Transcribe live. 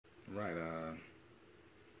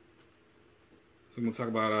So I'm gonna talk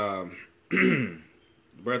about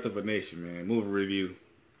Birth of a Nation, man. Movie review.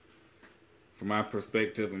 From my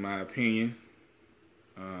perspective and my opinion,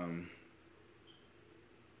 um,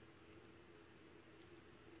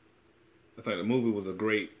 I think the movie was a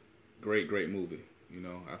great movie.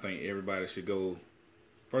 I think everybody should go.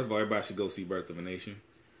 First of all, everybody should go see Birth of a Nation.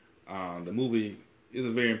 The movie is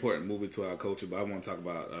a very important movie to our culture, but I want to talk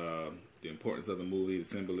about the importance of the movie, the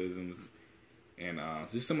symbolisms, and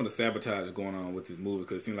just some of the sabotage going on with this movie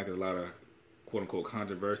because it seems like there's a lot of quote unquote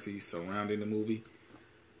controversy surrounding the movie.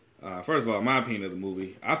 First of all, my opinion of the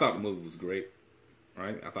movie, I thought the movie was great,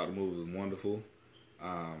 right? I thought the movie was wonderful.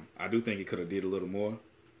 I do think it could have did a little more,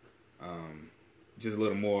 just a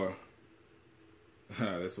little more.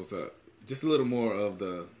 That's what's up. Just a little more of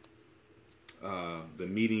the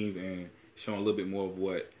meetings and showing a little bit more of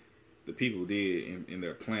what the people did in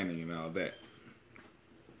their planning and all that.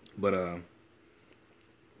 But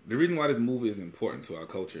the reason why this movie is important to our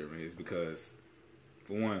culture, man, is because,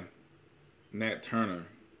 for one, Nat Turner,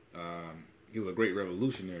 he was a great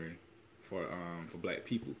revolutionary for black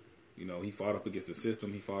people. He fought up against the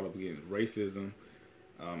system. He fought up against racism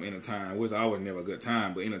in a time, which always never a good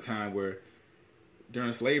time, but in a time where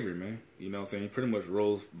during slavery, man, what I'm saying, he pretty much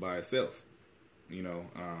rose by itself,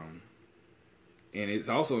 and it's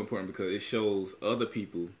also important because it shows other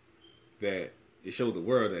people that it shows the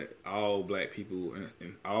world that all black people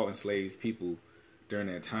and all enslaved people during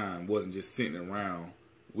that time wasn't just sitting around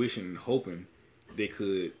wishing and hoping they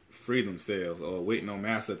could free themselves or waiting on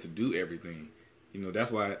master to do everything.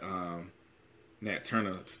 That's why Nat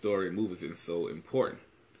Turner story and movies is so important.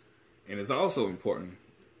 And it's also important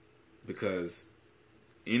because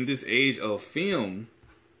in this age of film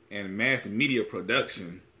and mass media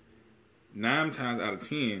production, 9 times out of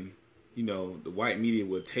 10, the white media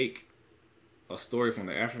would take a story from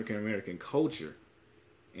the African American culture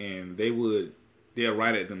and they'll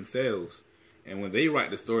write it themselves. And when they write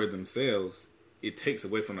the story themselves, it takes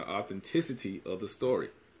away from the authenticity of the story.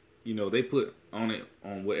 They put on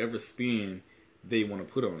whatever spin they want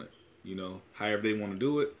to put on it. However they want to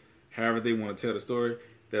do it, however they want to tell the story,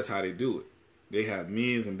 that's how they do it. They have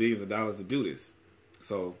millions and billions of dollars to do this.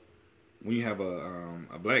 So when you have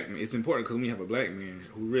a black man, it's important because when you have a black man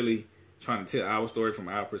who really trying to tell our story from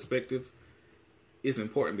our perspective, it's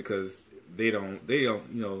important because they don't,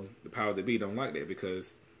 the powers that be don't like that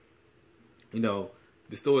because, the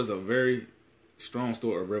story is a very strong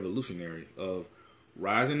story of revolutionary, of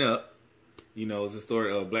rising up. It's a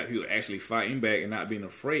story of black people actually fighting back and not being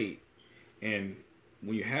afraid. And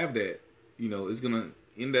when you have that, it's gonna,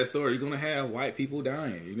 in that story, you're gonna have white people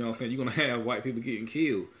dying. You know what I'm saying? You're gonna have white people getting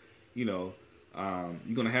killed. You're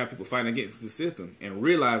gonna have people fighting against the system and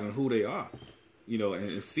realizing who they are.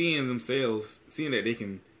 And seeing themselves, seeing that they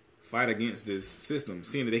can fight against this system,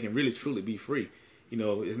 seeing that they can really truly be free.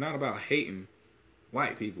 It's not about hating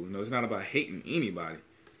white people. It's not about hating anybody.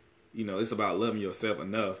 It's about loving yourself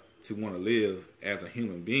enough to want to live as a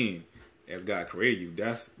human being, as God created you.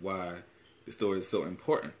 That's why the story is so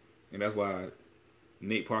important. And that's why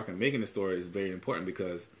Nate Parker making the story is very important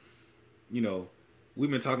because,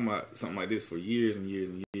 we've been talking about something like this for years and years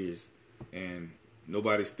and years. And I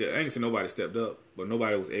ain't say nobody stepped up, but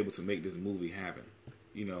nobody was able to make this movie happen,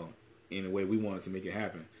 in the way we wanted to make it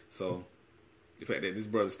happen. So the fact that this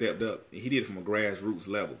brother stepped up, he did it from a grassroots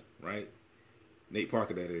level, right? Nate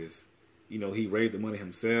Parker, that is. He raised the money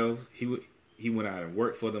himself. He went out and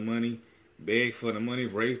worked for the money, begged for the money,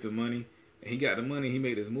 raised the money, and he got the money. He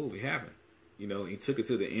made this movie happen. He took it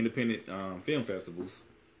to the independent film festivals,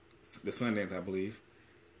 the Sundance, I believe,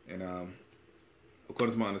 and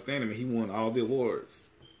according to my understanding, he won all the awards.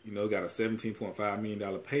 Got a $17.5 million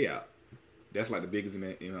payout. That's like the biggest in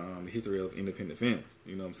the history of independent film.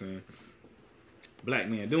 You know what I'm saying? Black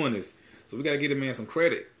man doing this, so we got to give the man some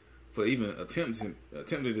credit for even attempting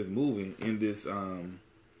this movie in this in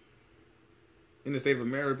the state of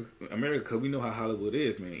America, because we know how Hollywood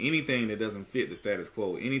is, man. Anything that doesn't fit the status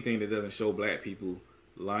quo, anything that doesn't show black people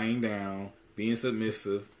lying down, being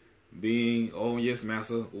submissive, being, oh yes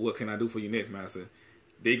master, what can I do for you next, master,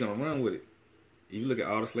 they gonna run with it. If you look at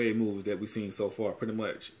all the slave movies that we've seen so far, pretty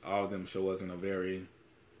much all of them show us in a very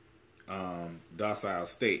docile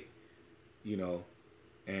state,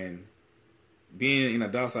 and being in a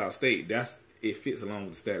docile state, it fits along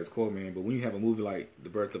with the status quo, man. But when you have a movie like The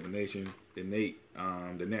Birth of a Nation, the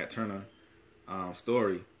Nat Turner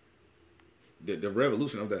story, the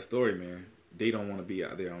revolution of that story, man, they don't want to be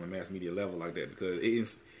out there on a mass media level like that because it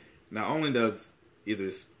is not only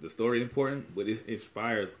is the story important, but it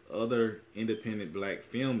inspires other independent black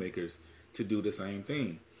filmmakers to do the same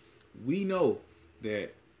thing. We know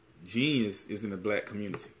that genius is in the black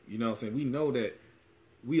community. You know what I'm saying? We know that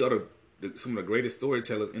we are some of the greatest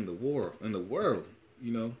storytellers in the world.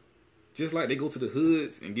 You know, just like they go to the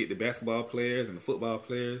hoods and get the basketball players and the football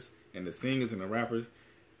players and the singers and the rappers.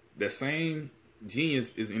 The same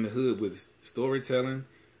genius is in the hood with storytelling,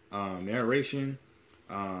 narration,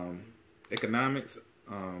 economics,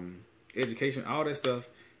 education. All that stuff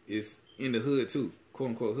is in the hood too, quote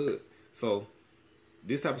unquote hood. So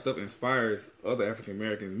this type of stuff inspires other African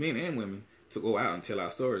Americans, men and women, to go out and tell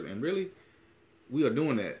our stories. And really, we are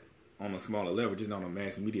doing that on a smaller level, just not on a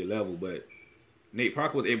mass media level. But Nate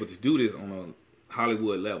Parker was able to do this on a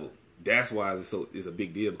Hollywood level. That's why it's a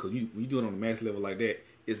big deal, because you do it on a mass level like that,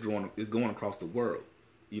 it's going across the world,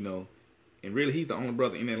 you know. And really, he's the only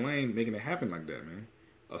brother in that lane making it happen like that, man.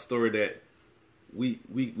 A story that we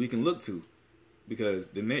can look to, because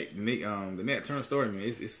the Nat Turner story, man,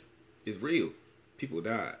 it's real. People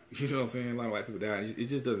died. You know what I'm saying? A lot of white people died. It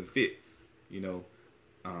just doesn't fit, you know.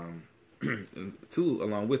 And two,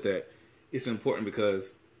 along with that, it's important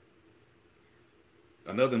because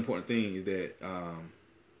another important thing is that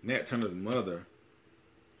Nat Turner's mother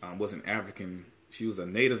was an African. She was a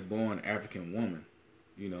native-born African woman,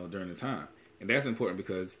 you know, during the time. And that's important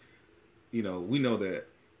because, you know, we know that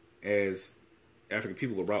as African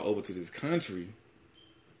people were brought over to this country,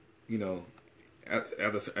 you know,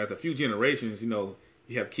 after a few generations, you know,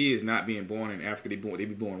 you have kids not being born in Africa. They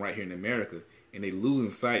be born right here in America, and they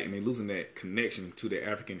losing sight and they losing that connection to their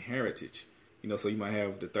African heritage. You know, so you might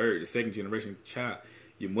have the second generation child.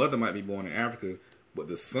 Your mother might be born in Africa, but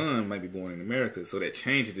the son might be born in America. So that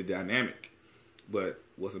changes the dynamic. But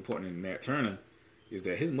what's important in Nat Turner is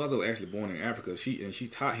that his mother was actually born in Africa. She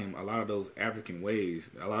taught him a lot of those African ways,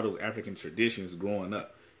 a lot of those African traditions growing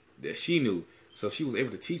up that she knew. So she was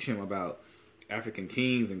able to teach him about African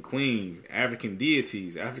kings and queens, African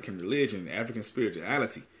deities, African religion, African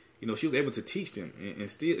spirituality. You know, she was able to teach them and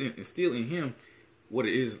instill in him what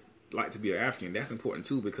it is like to be an African. That's important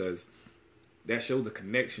too, because that shows the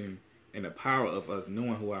connection and the power of us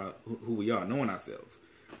knowing who we are, knowing ourselves.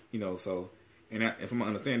 You know, so and from I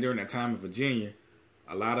understand, during that time in Virginia,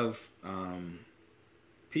 a lot of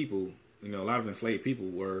people, you know, a lot of enslaved people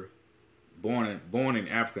were born in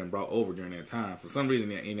Africa and brought over during that time. For some reason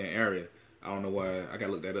in that area, I don't know why. I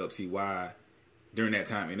gotta look that up, see why during that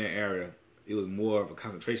time in that area it was more of a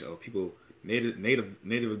concentration of people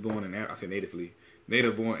natively born in I say natively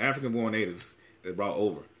born African born natives that brought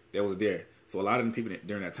over that was there. So a lot of them people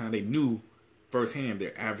during that time, they knew firsthand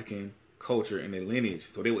their African culture and their lineage,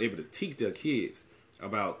 so they were able to teach their kids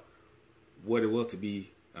about what it was to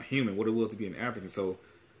be a human, what it was to be an African. So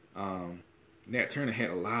Nat Turner had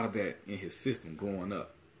a lot of that in his system growing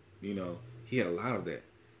up. You know, he had a lot of that,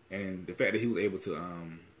 and the fact that he was able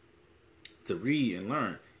to read and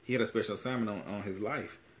learn, he had a special assignment on his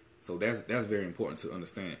life. So that's very important to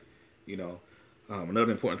understand. You know,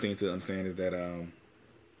 another important thing to understand is that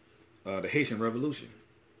the Haitian Revolution.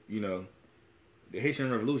 You know, the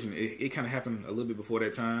Haitian Revolution, it kind of happened a little bit before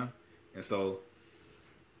that time, and so,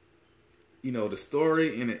 you know, the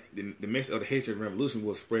story and the message of the Haitian Revolution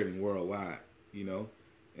was spreading worldwide. You know,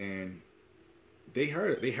 and they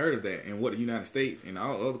heard of that, and what the United States and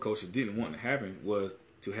all other cultures didn't want to happen was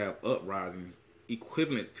to have uprisings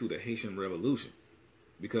equivalent to the Haitian Revolution,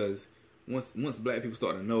 because once black people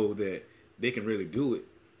start to know that they can really do it,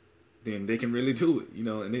 then they can really do it, you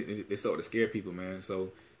know, and they start to scare people, man.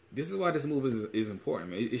 So this is why this movie is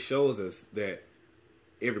important, man. It shows us that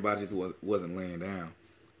everybody just wasn't laying down.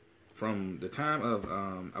 From the time of,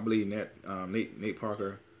 I believe Nate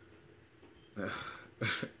Parker,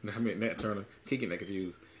 I mean Nat Turner, keep getting that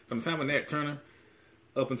confused. From the time of Nat Turner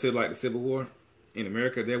up until like the Civil War in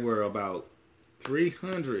America, there were about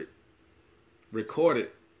 300 recorded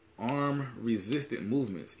armed resistant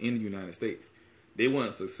movements in the United States. They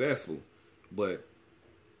weren't successful, but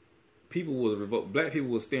people were black people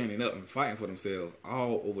were standing up and fighting for themselves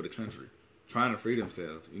all over the country, trying to free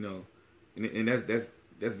themselves, you know. And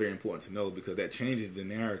that's very important to know, because that changes the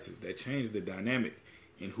narrative, that changes the dynamic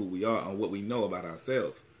in who we are and what we know about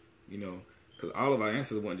ourselves, you know, because all of our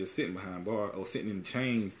ancestors weren't just sitting behind bars or sitting in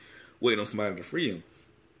chains waiting on somebody to free them.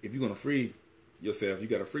 If you're going to free yourself, you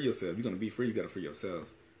got to free yourself. You're going to be free, you got to free yourself.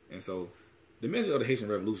 And so the message of the Haitian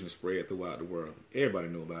Revolution spread throughout the world. Everybody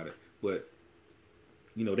knew about it, but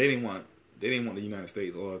you know, they didn't want the United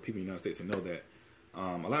States or people in the United States to know that.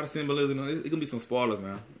 A lot of symbolism. It's gonna be some spoilers,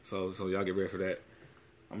 man. So y'all get ready for that.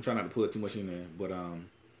 I'm trying not to put too much in there, but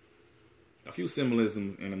a few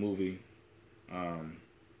symbolisms in the movie,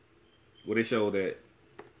 where they show that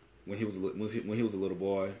when he was a little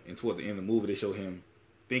boy, and towards the end of the movie, they show him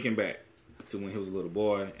thinking back to when he was a little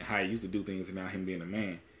boy and how he used to do things, and now him being a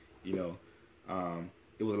man. You know,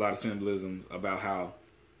 it was a lot of symbolism about how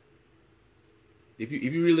if you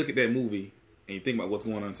really look at that movie and you think about what's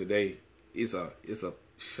going on today, it's a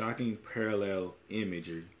shocking parallel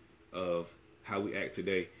imagery of how we act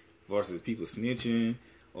today versus people snitching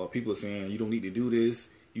or people saying you don't need to do this,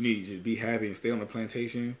 you need to just be happy and stay on the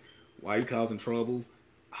plantation. Why are you causing trouble?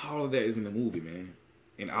 All of that is in the movie, man,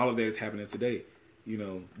 and all of that is happening today. You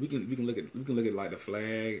know, we can look at like the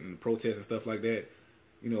flag and protests and stuff like that.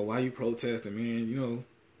 You know, why you protesting, man? You know,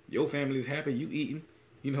 your family is happy, you eating.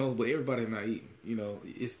 You know, but everybody's not eating. You know,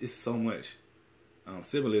 it's so much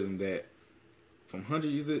symbolism that from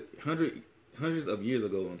hundreds of years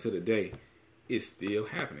ago until today, it's still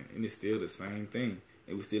happening, and it's still the same thing,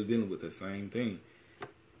 and we're still dealing with the same thing.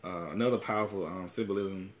 Another powerful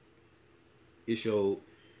symbolism, it showed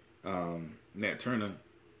Nat Turner.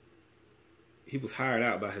 He was hired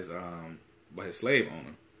out by his slave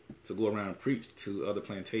owner to go around and preach to other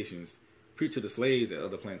plantations, preach to the slaves at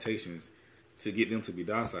other plantations to get them to be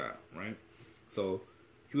docile, right? So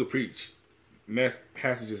he would preach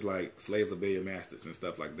passages like slaves obey your masters and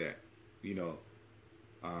stuff like that, you know.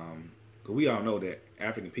 Because we all know that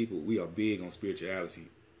African people, we are big on spirituality.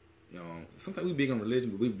 You know, sometimes we big on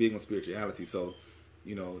religion, but we big on spirituality. So,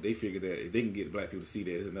 you know, they figure that if they can get black people to see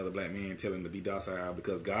that there's another black man telling them to be docile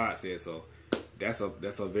because God said so, that's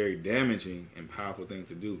a very damaging and powerful thing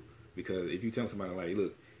to do. Because if you tell somebody like,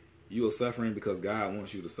 look, you are suffering because God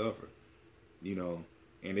wants you to suffer, you know,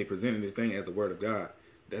 and they presented this thing as the word of God,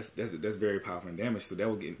 that's very powerful and damaging. So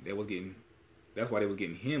that's why they was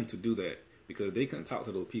getting him to do that, because they couldn't talk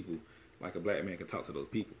to those people like a black man could talk to those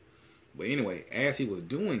people. But anyway, as he was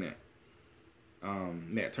doing that,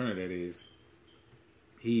 Nat Turner, that is,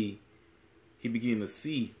 he began to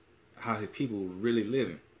see how his people were really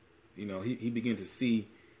living. You know, he began to see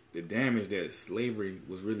the damage that slavery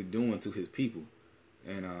was really doing to his people,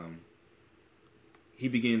 and he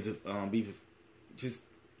began to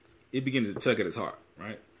it began to tug at his heart,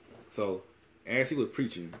 right? So as he was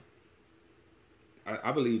preaching,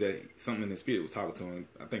 I believe that something in the spirit was talking to him.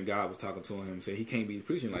 I think God was talking to him and said he can't be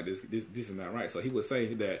preaching like this. This is not right. So he would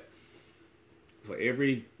say that for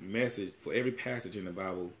every message, for every passage in the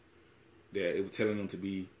Bible that it was telling them to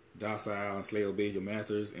be docile and slave obey your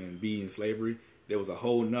masters and be in slavery, there was a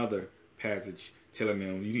whole nother passage telling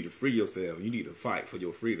them you need to free yourself. You need to fight for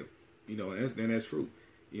your freedom. You know, and that's true.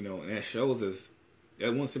 You know, and that shows us,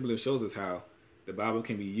 that one symbolism shows us how the Bible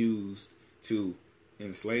can be used to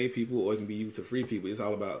enslave people or it can be used to free people. It's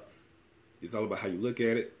all about how you look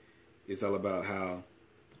at it. It's all about how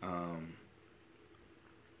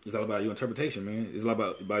it's all about your interpretation, man. It's all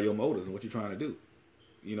about your motives and what you're trying to do.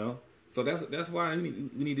 You know, so that's why we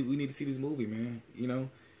need to see this movie, man. You know,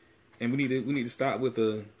 and we need to start with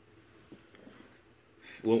the.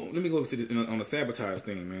 Well, let me go on the Sabotage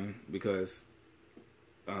thing, man, because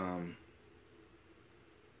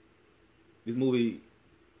this movie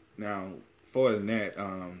now, as far as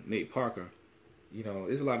Nate Parker, you know,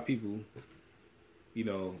 there's a lot of people, you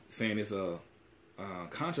know, saying it's a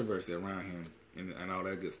controversy around him and all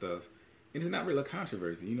that good stuff. And it's not really a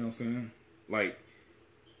controversy, you know what I'm saying? Like,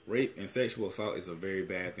 rape and sexual assault is a very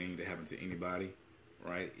bad thing to happen to anybody,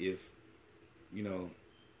 right? If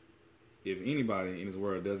anybody in this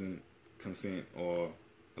world doesn't consent or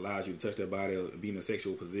allows you to touch their body or be in a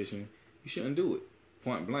sexual position, you shouldn't do it.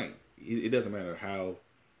 Point blank. It doesn't matter how,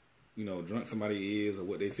 you know, drunk somebody is or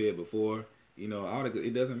what they said before. You know,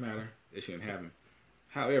 it doesn't matter. It shouldn't happen.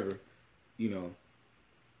 However, you know,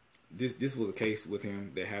 this was a case with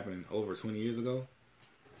him that happened over 20 years ago.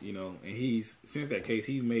 You know, and since that case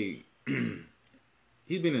he's made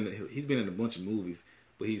he's been in a bunch of movies,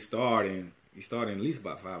 but he starred in at least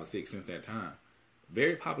about 5 or 6 since that time.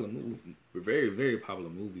 Very popular movie, very, very popular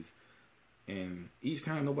movies. And each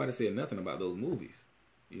time nobody said nothing about those movies.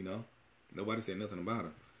 You know, nobody said nothing about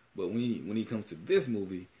them. But when he comes to this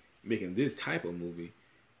movie, making this type of movie,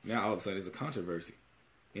 now all of a sudden it's a controversy.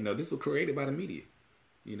 You know, this was created by the media.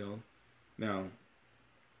 You know, now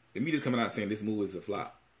the media's coming out saying this movie is a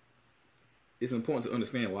flop. It's important to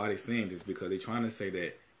understand why they're saying this, because they're trying to say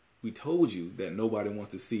that we told you that nobody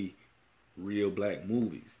wants to see real black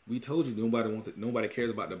movies. We told you nobody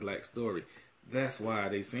cares about the black story. That's why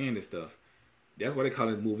they saying this stuff. That's why they call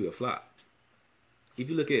this movie a flop. If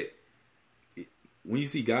you look at when you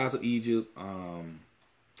see Gods of Egypt,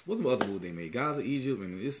 what's the other movie they made? Gods of Egypt,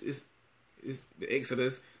 and it's the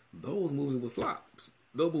Exodus. Those movies were flops.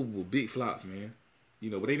 Those movies were big flops, man.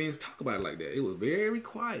 You know, but they didn't talk about it like that. It was very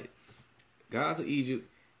quiet. Gods of Egypt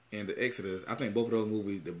and the Exodus, I think both of those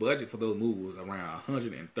movies, the budget for those movies was around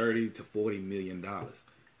 $130 to $40 million.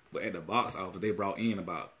 But at the box office, they brought in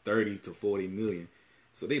about 30 to 40 million.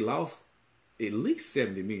 So they lost at least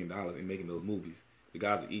 $70 million in making those movies, the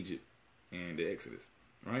Gods of Egypt and the Exodus,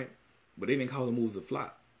 right? But they didn't call the movies a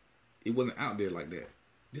flop. It wasn't out there like that.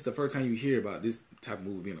 This is the first time you hear about this type of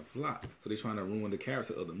movie being a flop. So they're trying to ruin the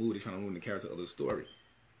character of the movie. They're trying to ruin the character of the story.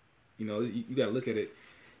 You know, you got to look at it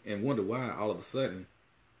and wonder why all of a sudden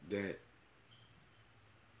that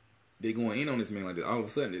they going in on this man like that. All of a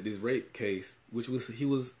sudden that this rape case, which he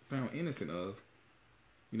was found innocent of,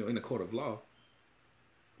 you know, in the court of law.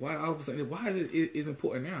 Why all of a sudden? Why is it's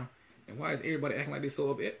important now? And why is everybody acting like they're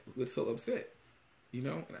so upset? You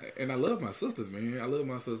know, and I love my sisters, man. I love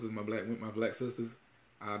my sisters, my black sisters.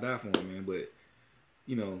 I'll die for them, man. But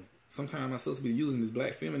you know, sometimes my sisters be using this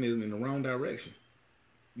black feminism in the wrong direction.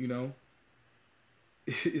 You know,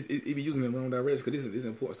 it be using it in the wrong direction because this is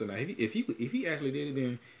important stuff. Now, if he actually did it,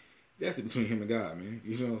 then that's it between him and God, man.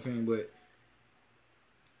 You know what I'm saying? But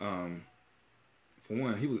for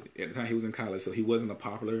one, he was at the time he was in college, so he wasn't a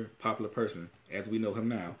popular person as we know him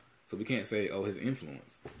now. So we can't say, oh, his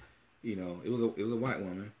influence. You know, it was a white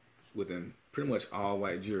woman with a pretty much all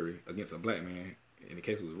white jury against a black man, and the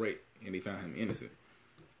case was rape, and they found him innocent.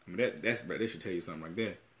 I mean that should tell you something like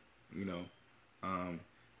that. You know,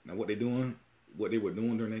 now what they were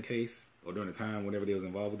doing during that case or during the time whenever they was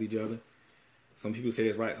involved with each other. Some people say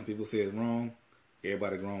it's right, some people say it's wrong.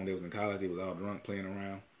 Everybody grown. They was in college. They was all drunk, playing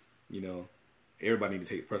around. You know, everybody need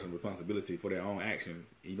to take personal responsibility for their own action.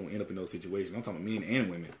 You don't end up in those situations. I'm talking about men and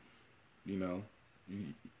women. You know,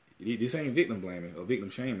 this ain't victim blaming or victim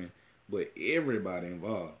shaming, but everybody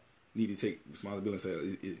involved need to take responsibility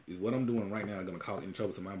and say, is what I'm doing right now going to cause any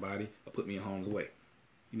trouble to my body or put me in harm's way?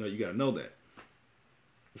 You know, you got to know that.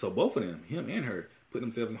 So both of them, him and her, put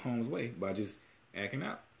themselves in harm's way by just acting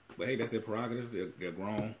out. But hey, that's their prerogative. They're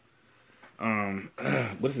grown.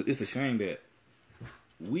 But it's a shame that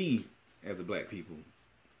we, as a black people,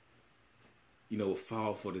 you know,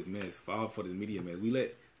 fall for this mess, fall for this media mess. We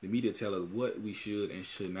let the media tell us what we should and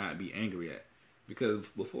should not be angry at. Because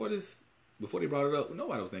before they brought it up,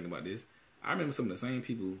 nobody was thinking about this. I remember some of the same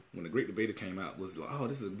people, when the Great Debater came out, was like, oh,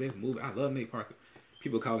 this is the best movie. I love Nate Parker.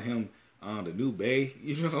 People call him the new Bay.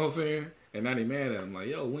 You know what I'm saying? And now they mad at him. Like,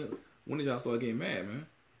 yo, when did y'all start getting mad, man?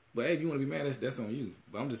 But hey, if you want to be mad, that's on you.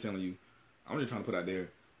 But I'm just telling you, I'm just trying to put out there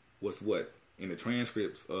what's what. In the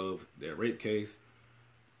transcripts of that rape case,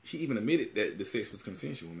 she even admitted that the sex was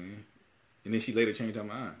consensual, man. And then she later changed her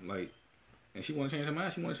mind. Like, and she want to change her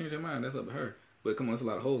mind. She want to change her mind. That's up to her. But come on, there's a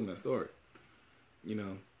lot of holes in that story. You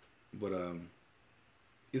know, but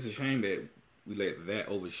it's a shame that we let that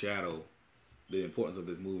overshadow the importance of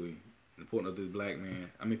this movie, the importance of this black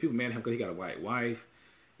man. I mean, people mad at him because he got a white wife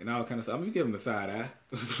and all kind of stuff. I mean, you give him a side eye.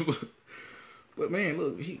 But man,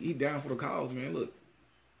 look, he down for the cause, man. Look,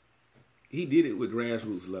 he did it with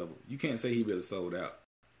grassroots level. You can't say he really sold out.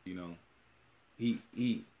 You know,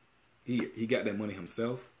 he got that money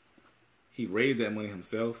himself. He raised that money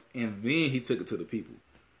himself, and then he took it to the people.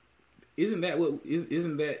 Isn't that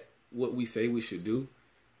what we say we should do?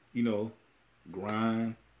 You know,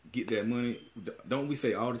 grind, get that money. Don't we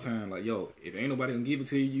say all the time, like, yo, if ain't nobody gonna give it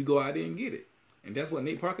to you, you go out there and get it. And that's what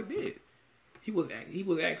Nate Parker did. He was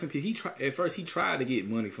asking people. At first he tried to get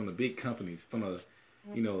money from the big companies, from the,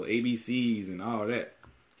 you know, ABCs and all that.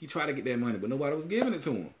 He tried to get that money, but nobody was giving it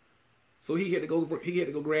to him. So he had to go grassroots. He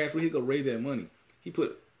had to go raise that money. He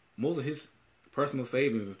put most of his personal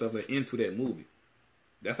savings and stuff like into that movie.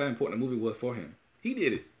 That's how important the movie was for him. He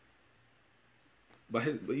did it. But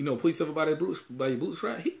you know, put yourself by your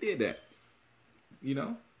bootstrap. He did that. You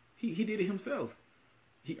know, he did it himself.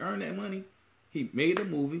 He earned that money. He made the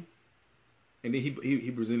movie, and then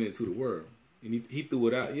he presented it to the world, and he threw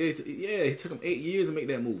it out. It took him 8 years to make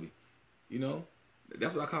that movie. You know,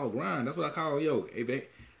 that's what I call grind. That's what I call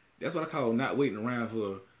that's what I call not waiting around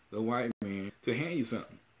for the white man to hand you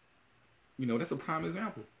something. You know, that's a prime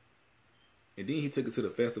example. And then he took it to the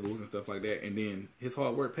festivals and stuff like that, and then his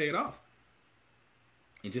hard work paid off.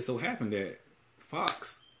 It just so happened that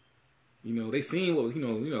Fox, you know, they seen what was, you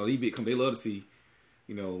know, they love to see,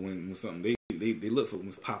 you know, when something they look for when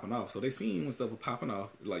it's popping off. So they seen when stuff was popping off,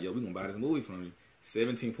 like, yo, we gonna buy this movie from you,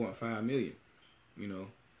 $17.5 million. You know,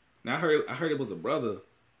 now I heard it was a brother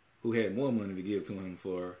who had more money to give to him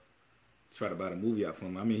to try to buy the movie out from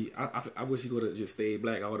him. I mean, I wish he would have just stayed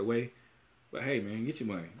black all the way. But hey, man, get your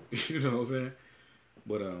money. You know what I'm saying?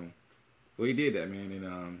 But so he did that, man,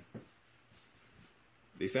 and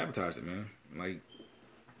they sabotaged it, man. Like,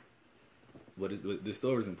 this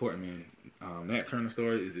story is important, man. Nat Turner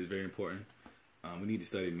story is very important. We need to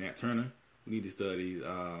study Nat Turner. We need to study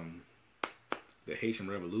the Haitian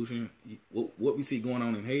Revolution. What we see going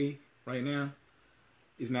on in Haiti right now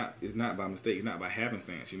is not by mistake. It's not by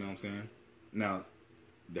happenstance. You know what I'm saying? Now,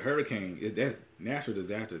 the hurricane is that natural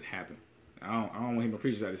disasters happen. I don't want to hear my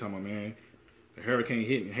preachers out there talking about, man, the hurricane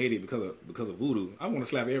hit me Haiti because of voodoo. I want to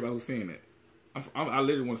slap everybody who's saying that. I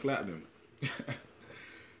literally want to slap them.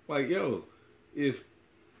 Like, yo,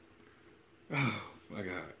 oh my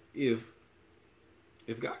God, if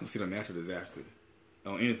God consider a natural disaster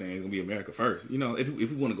on anything, it's gonna be America first. You know, if we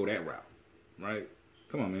want to go that route, right?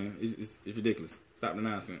 Come on, man, it's ridiculous. Stop the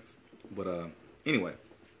nonsense. But anyway,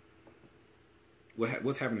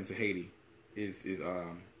 what's happening to Haiti is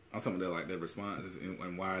I'm talking about their responses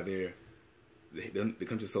and why the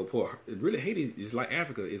country's so poor. Really, Haiti is like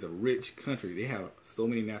Africa. Is a rich country. They have so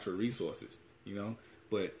many natural resources, you know.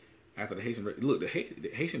 But after the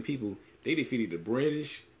Haitian people, they defeated the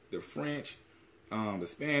British, the French, the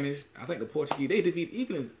Spanish. I think the Portuguese. They defeated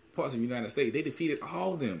even in parts of the United States. They defeated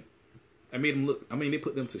all of them. I made them look. I mean, they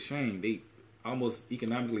put them to shame. They almost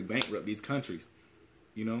economically bankrupt these countries,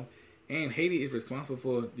 you know. And Haiti is responsible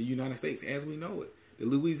for the United States as we know it. The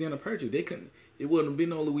Louisiana Purchase, it wouldn't have been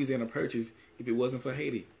no Louisiana Purchase if it wasn't for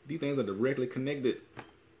Haiti. These things are directly connected,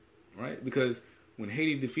 right? Because when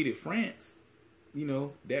Haiti defeated France, you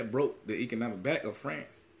know, that broke the economic back of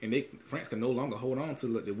France. And France can no longer hold on to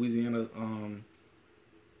the Louisiana,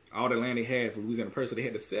 all the land they had for Louisiana Purchase, so they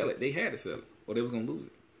had to sell it. They had to sell it, or they was going to lose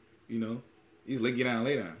it, you know. You just get down,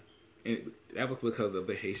 lay down. And that was because of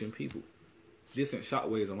the Haitian people. This sent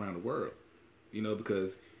shockwaves around the world, you know,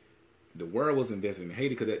 because the world was invested in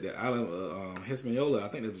Haiti because the island of Hispaniola, I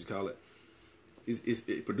think that's what you call it,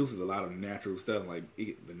 it produces a lot of natural stuff like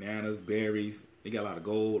bananas, berries. They got a lot of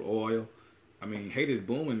gold, oil. I mean, Haiti is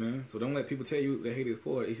booming, man. So don't let people tell you that Haiti is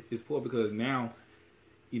poor. It's poor because now,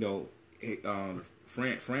 you know,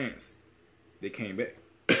 France, they came back.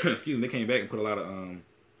 Excuse me, they came back and put a lot of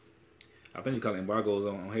I think you call it embargoes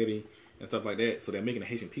on Haiti and stuff like that. So they're making the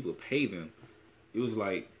Haitian people pay them. It was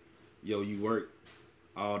like, yo, you work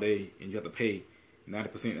all day and you have to pay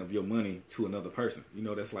 90% of your money to another person. You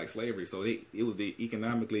know, that's like slavery. So it was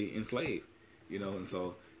economically enslaved, you know, and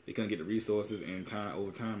so they couldn't get the resources and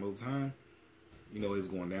over time, you know, it was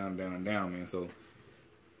going down, man. So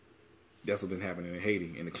that's what's been happening in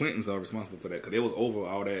Haiti. And the Clintons are responsible for that because they was over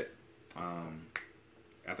all that,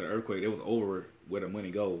 after the earthquake, they was over where the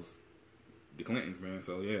money goes. The Clintons, man.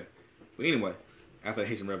 So, yeah. But anyway, after the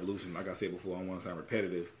Haitian Revolution, like I said before, I don't want to sound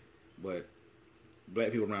repetitive, but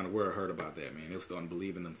black people around the world heard about that, man. They were starting to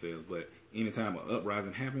believe in themselves. But anytime an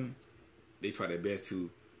uprising happened, they tried their best to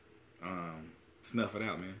snuff it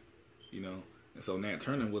out, man. You know. And so Nat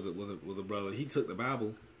Turner was a brother. He took the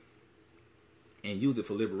Bible and used it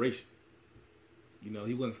for liberation. You know,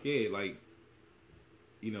 he wasn't scared. Like,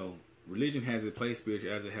 you know, religion has its place,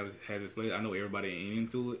 spirituality has its place. I know everybody ain't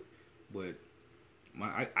into it, but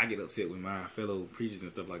I get upset with my fellow preachers and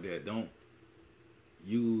stuff like that. Don't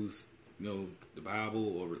use, you know, the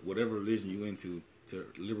Bible or whatever religion you into to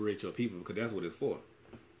liberate your people, because that's what it's for.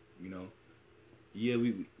 You know, yeah,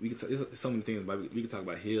 we can there's so many things about we can talk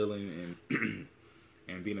about healing and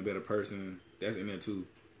and being a better person. That's in there too,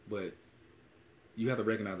 but you have to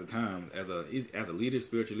recognize the times as a leader,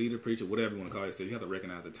 spiritual leader, preacher, whatever you want to call yourself. You have to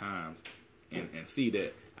recognize the times and see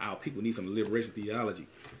that our people need some liberation theology,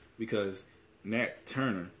 because Nat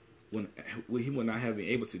Turner, he would not have been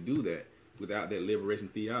able to do that without that liberation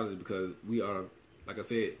theology, because we are, like I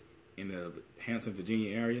said, in the Hampton,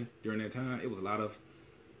 Virginia area during that time, it was a lot of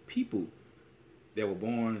people that were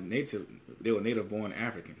born native. They were native born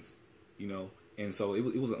Africans, you know, and so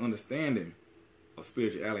it was an understanding of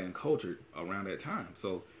spirituality and culture around that time.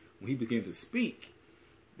 So when he began to speak,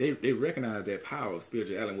 they recognized that power of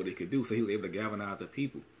spirituality and what it could do. So he was able to galvanize the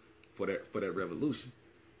people for that revolution.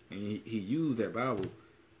 And he used that Bible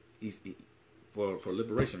for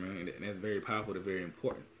liberation, man. And that's very powerful and very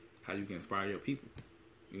important, how you can inspire your people,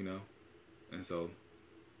 you know. And so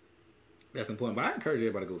that's important. But I encourage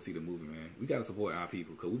everybody to go see the movie, man. We got to support our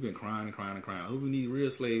people, because we've been crying and crying and crying. Oh, we need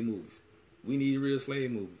real slave movies. We need real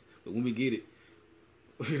slave movies. But when we get it,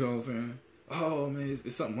 you know what I'm saying? Oh, man,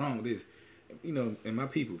 it's something wrong with this. You know, and my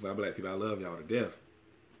people, my black people, I love y'all to death.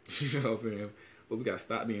 You know what I'm saying? But we got to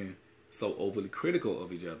stop being so overly critical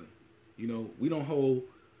of each other. You know, we don't hold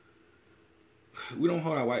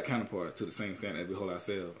our white counterparts to the same standard as we hold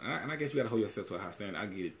ourselves. And I guess you got to hold yourself to a high standard. I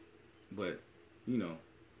get it, but you know,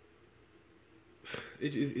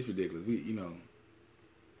 it's ridiculous. You know,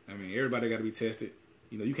 I mean, everybody got to be tested.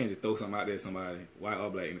 You know, you can't just throw something out there to somebody, white or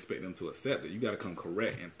black, and expect them to accept it. You got to come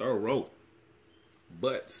correct and thorough.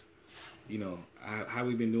 But you know, how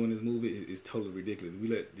we've been doing this movie is totally ridiculous. We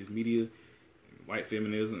let this media, white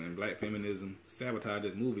feminism and black feminism, sabotage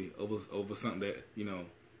this movie over something that, you know,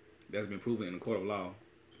 that's been proven in the court of law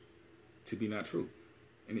to be not true.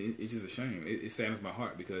 and it's just a shame. It saddens my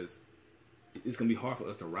heart because it's gonna be hard for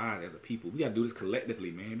us to rise as a people. We gotta do this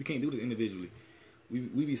collectively, man. We can't do this individually.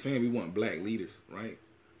 We be saying we want black leaders, right?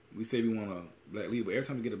 We say we want a black leader, but every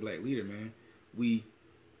time we get a black leader, man, we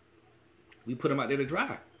put them out there to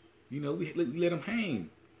dry. You know, we let them hang.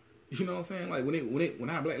 You know what I'm saying? Like when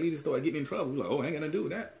our black leaders start getting in trouble, we're like, oh, I ain't gonna do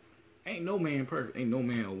that. Ain't no man perfect. Ain't no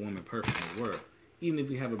man or woman perfect in the world. Even if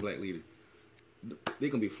we have a black leader, they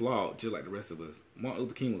gonna be flawed just like the rest of us. Martin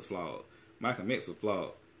Luther King was flawed. Malcolm X was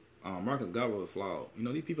flawed. Marcus Garvey was flawed. You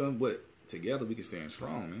know, these people, but together we can stand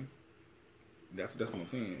strong, man. That's what I'm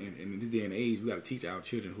saying. And in this day and age, we got to teach our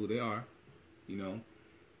children who they are. You know,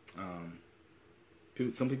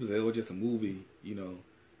 some people say, "Oh, it's just a movie." You know,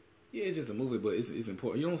 yeah, it's just a movie, but it's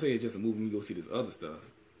important. You don't say it's just a movie when you go see this other stuff.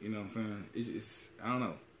 You know what I'm saying? It's I don't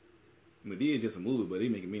know. Medea is just a movie, but they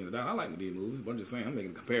making millions of dollars. I like Medea movies, but I'm just saying I'm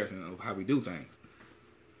making a comparison of how we do things.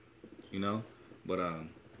 You know, but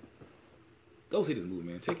go see this movie,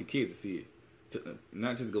 man. Take your kids to see it.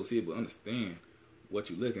 Not just go see it, but understand what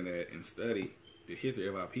you're looking at and study the history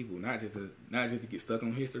of our people. Not just to get stuck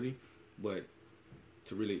on history, but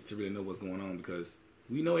to really know what's going on, because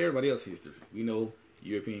we know everybody else's history. We know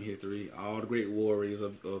European history, all the great warriors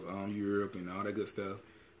of Europe and all that good stuff.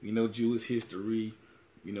 We know Jewish history.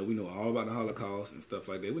 You know, we know all about the Holocaust and stuff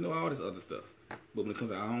like that. We know all this other stuff. But when it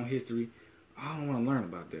comes to our own history, I don't want to learn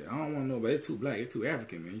about that. I don't want to know about it. It's too black. It's too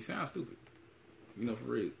African, man. You sound stupid. You know, for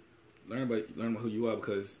real. Learn about who you are,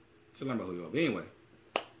 because you should learn about who you are. But anyway,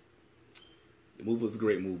 the movie was a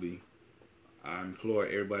great movie. I implore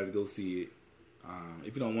everybody to go see it.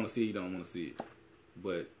 If you don't want to see it, you don't want to see it.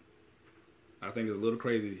 But I think it's a little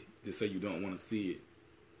crazy to say you don't want to see it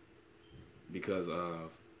because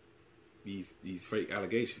of these fake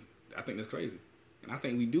allegations. I think that's crazy, and I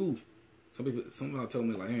think we do. Some people told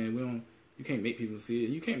me like, hey, you can't make people see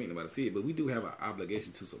it. You can't make nobody see it, but we do have an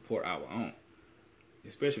obligation to support our own,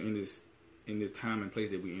 especially in this time and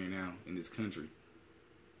place that we're in now in this country.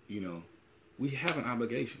 You know, we have an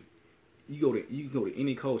obligation. You go to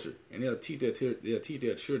any culture, and they'll teach their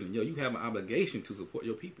children, yo, you have an obligation to support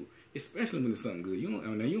your people, especially when it's something good. You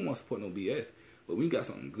don't want to support no BS, but when you got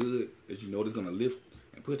something good that you know that's gonna lift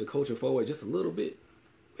and push the culture forward just a little bit,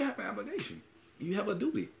 we have an obligation. You have a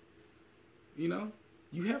duty. You know,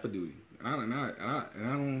 you have a duty, and I'm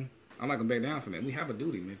not gonna back down from that. We have a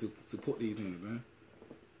duty, man, to support these things, man.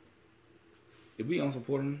 If we don't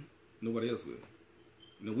support them, nobody else will.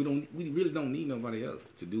 You know, we really don't need nobody else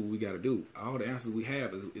to do what we got to do. All the answers we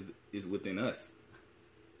have is within us.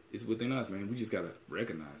 It's within us, man. We just got to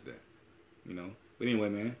recognize that, you know. But anyway,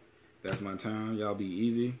 man, that's my time. Y'all be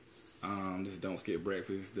easy. This is Don't Skip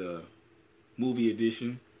Breakfast, the movie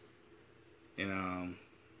edition. And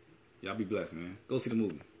y'all be blessed, man. Go see the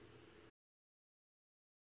movie.